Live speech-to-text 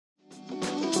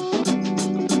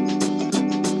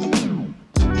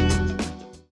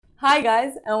Hi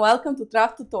guys, and welcome to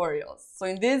Trafft tutorials. So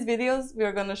in these videos we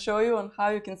are going to show you on how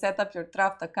you can set up your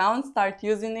Trafft account, start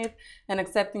using it and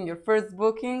accepting your first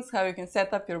bookings, how you can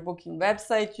set up your booking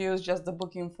website, use just the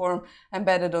booking form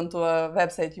embedded onto a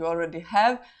website you already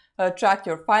have, track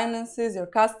your finances, your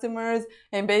customers,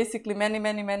 and basically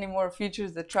many more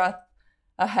features that Trafft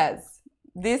has.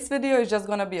 This video is just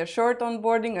going to be a short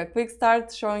onboarding, a quick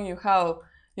start showing you how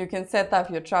you can set up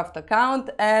your Trafft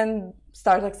account and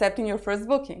start accepting your first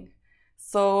booking.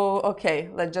 So, okay,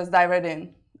 let's just dive right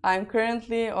in. I'm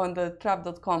currently on the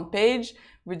Trafft.com page.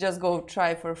 We just go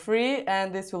try for free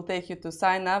and this will take you to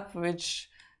sign up, which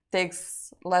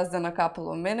takes less than a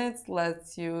couple of minutes.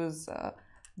 Let's use a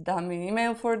dummy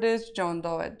email for this,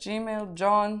 johndoe@gmail,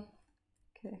 John,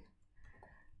 okay,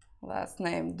 last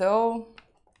name Doe,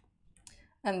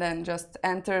 and then just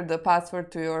enter the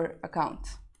password to your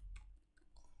account.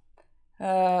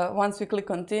 Once we click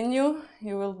continue,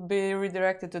 you will be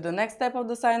redirected to the next step of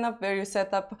the sign up where you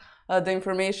set up the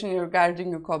information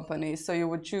regarding your company. So you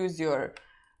would choose your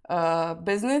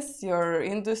business, your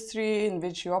industry in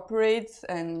which you operate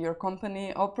and your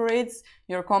company operates,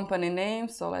 your company name,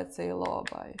 so let's say Law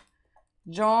by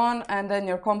John, and then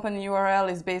your company URL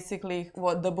is basically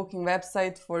what the booking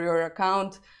website for your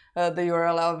account, the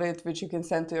URL of it, which you can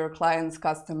send to your clients,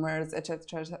 customers,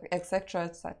 etc, etc,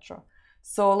 etc.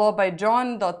 So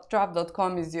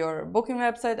lawbyjohn.trafft.com is your booking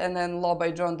website, and then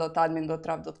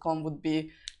lawbyjohn.admin.trafft.com would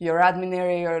be your admin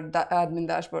area, your admin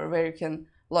dashboard where you can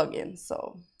log in.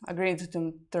 So agree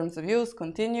to terms of use,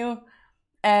 continue.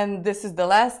 And this is the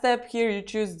last step. Here you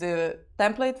choose the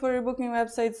template for your booking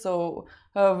website. So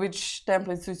which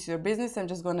template suits your business. I'm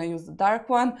just going to use the dark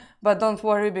one, but don't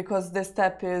worry because this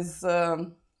step is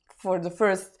for the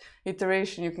first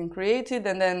iteration. You can create it,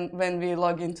 and then when we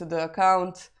log into the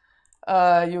account,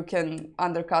 you can,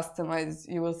 under customize,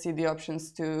 you will see the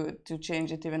options to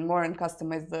change it even more and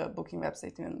customize the booking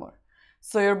website even more.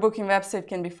 So your booking website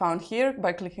can be found here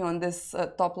by clicking on this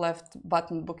top left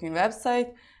button, booking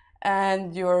website,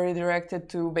 and you're redirected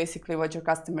to basically what your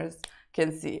customers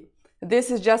can see. This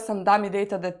is just some dummy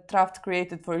data that Trafft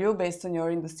created for you based on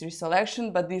your industry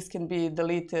selection, but these can be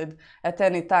deleted at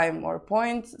any time or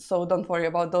point, so don't worry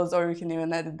about those, or you can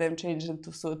even edit them, change them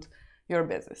to suit your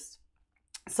business.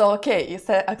 So, okay, you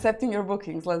said accepting your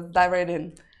bookings. Let's dive right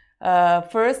in.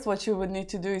 First, what you would need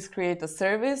to do is create a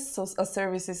service. So a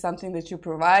service is something that you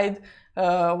provide,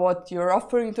 what you're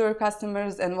offering to your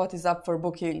customers and what is up for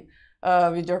booking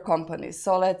with your company.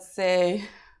 So let's say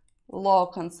law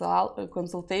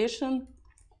consultation.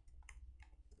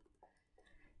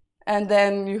 And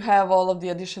then you have all of the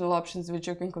additional options which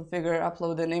you can configure,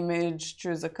 upload an image,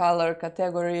 choose a color,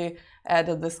 category, add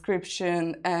a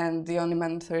description, and the only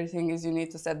mandatory thing is you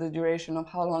need to set the duration of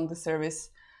how long the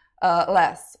service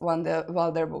lasts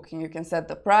while they're booking. You can set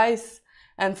the price,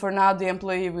 and for now the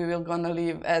employee we will gonna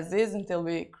leave as is until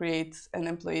we create an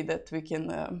employee that we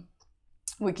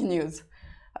can use.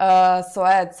 So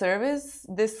add service.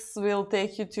 This will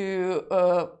take you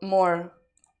to more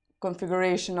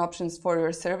configuration options for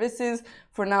your services.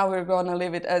 For now we're going to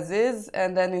leave it as is,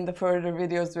 and then in the further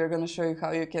videos we're going to show you how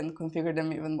you can configure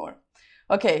them even more.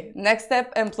 Okay, next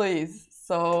step, employees.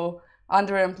 So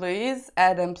under employees,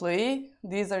 add employee.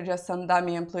 These are just some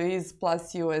dummy employees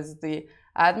plus you as the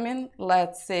admin.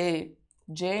 Let's say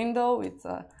Jane Doe, it's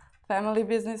a family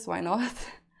business, why not?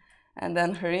 And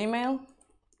then her email.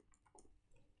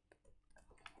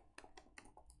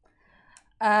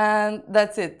 And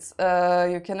that's it.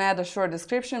 You can add a short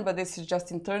description, but this is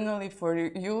just internally for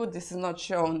you. This is not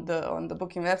shown on the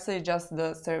booking website, just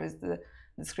the service the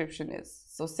description is.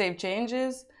 So save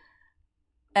changes.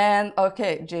 And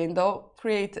okay, Jane Doe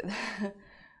created.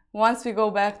 Once we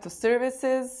go back to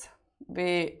services,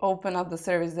 we open up the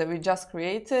service that we just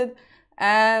created,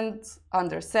 and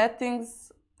under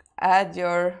settings, add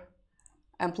your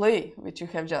employee, which you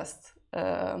have just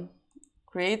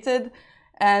created.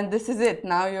 And this is it.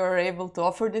 Now you're able to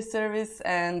offer this service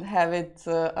and have it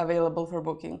available for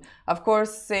booking. Of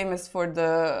course, same as for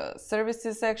the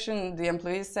services section, the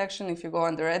employees section. If you go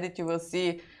under edit, you will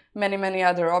see many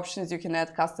other options. You can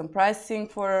add custom pricing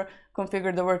for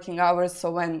configure the working hours,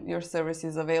 so when your service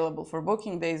is available for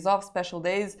booking, days off, special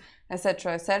days,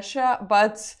 etc, etc.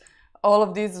 But all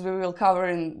of these we will cover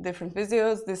in different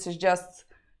videos. This is just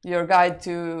your guide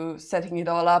to setting it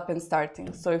all up and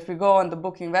starting. So if we go on the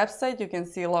booking website, you can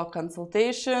see law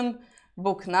consultation,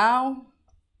 book now,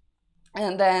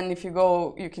 and then if you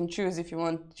go, you can choose if you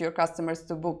want your customers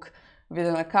to book with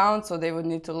an account, so they would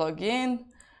need to log in,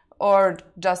 or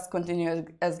just continue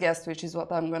as guest, which is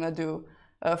what I'm gonna do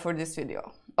for this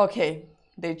video. Okay,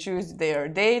 they choose their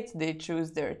date, they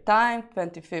choose their time,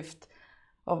 25th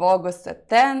of August at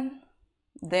 10.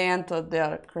 They entered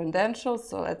their credentials,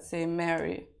 so let's say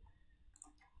Mary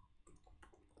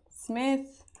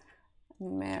Smith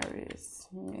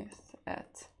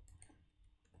at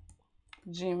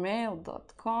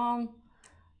gmail.com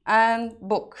and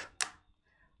book.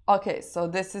 Okay, so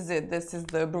this is it. This is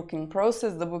the booking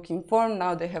process, the booking form.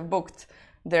 Now they have booked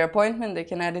their appointment. They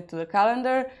can add it to the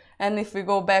calendar. And if we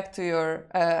go back to your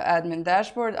admin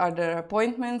dashboard, are there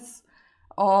appointments?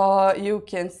 You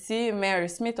can see Mary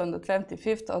Smith on the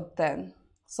 25th at 10.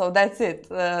 So that's it.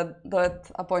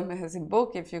 That appointment has been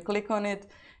booked. If you click on it,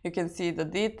 you can see the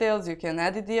details. You can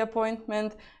edit the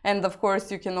appointment. And of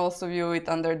course, you can also view it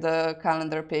under the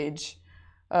calendar page.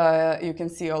 You can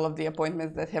see all of the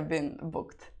appointments that have been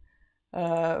booked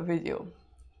with you.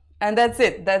 And that's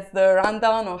it. That's the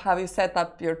rundown of how you set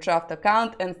up your Trafft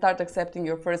account and start accepting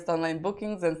your first online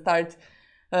bookings and start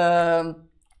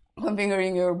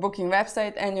configuring your booking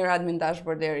website and your admin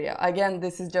dashboard area. Again,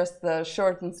 this is just a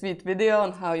short and sweet video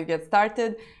on how you get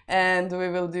started, and we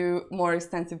will do more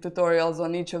extensive tutorials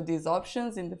on each of these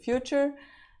options in the future.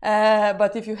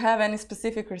 But if you have any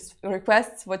specific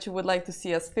requests, what you would like to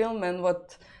see us film, and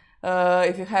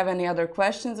if you have any other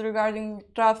questions regarding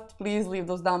Trafft, please leave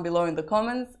those down below in the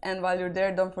comments. And while you're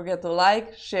there, don't forget to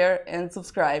like, share, and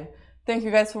subscribe. Thank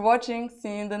you guys for watching.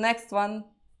 See you in the next one.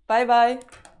 Bye bye.